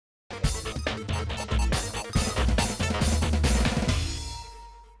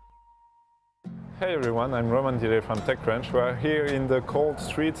Hey everyone, I'm Romain Dillet from TechCrunch. We are here in the cold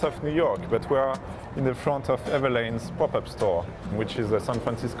streets of New York, but we are in the front of Everlane's pop-up store, which is a San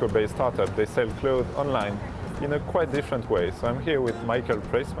Francisco-based startup. They sell clothes online in a quite different way. So I'm here with Michael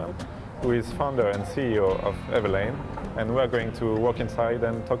Preysman, who is founder and CEO of Everlane, and we're going to walk inside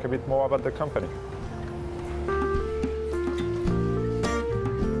and talk a bit more about the company.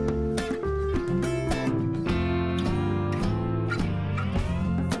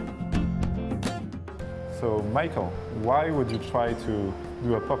 So Michael, why would you try to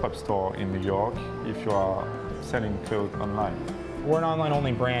do a pop-up store in New York if you are selling clothes online? We're an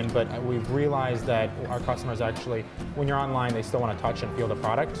online-only brand, but we've realized that our customers actually, when you're online, they still want to touch and feel the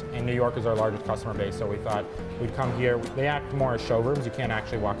product. And New York is our largest customer base, so we thought we'd come here. They act more as showrooms. You can't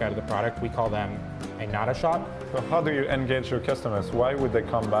actually walk out of the product. We call them a not a shop. So how do you engage your customers? Why would they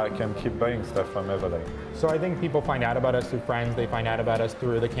come back and keep buying stuff from Everlane? So I think people find out about us through friends. They find out about us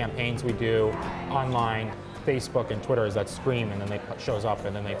through the campaigns we do online. Facebook and Twitter is that scream, and then it shows up,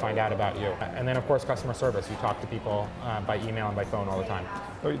 and then they find out about you. And then, of course, customer service. You talk to people by email and by phone all the time.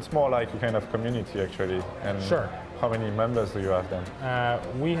 So it's more like a kind of community, actually. And sure. How many members do you have then?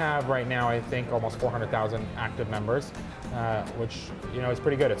 We have right now, I think, almost 400,000 active members, which is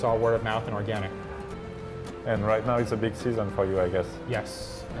pretty good. It's all word of mouth and organic. And right now it's a big season for you, I guess.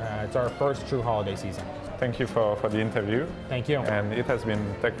 Yes, it's our first true holiday season. Thank you for the interview. Thank you. And it has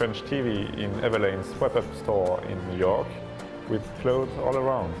been TechCrunch TV in Everlane's pop-up store in New York with clothes all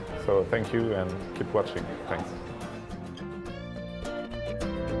around. So thank you and keep watching. Thanks.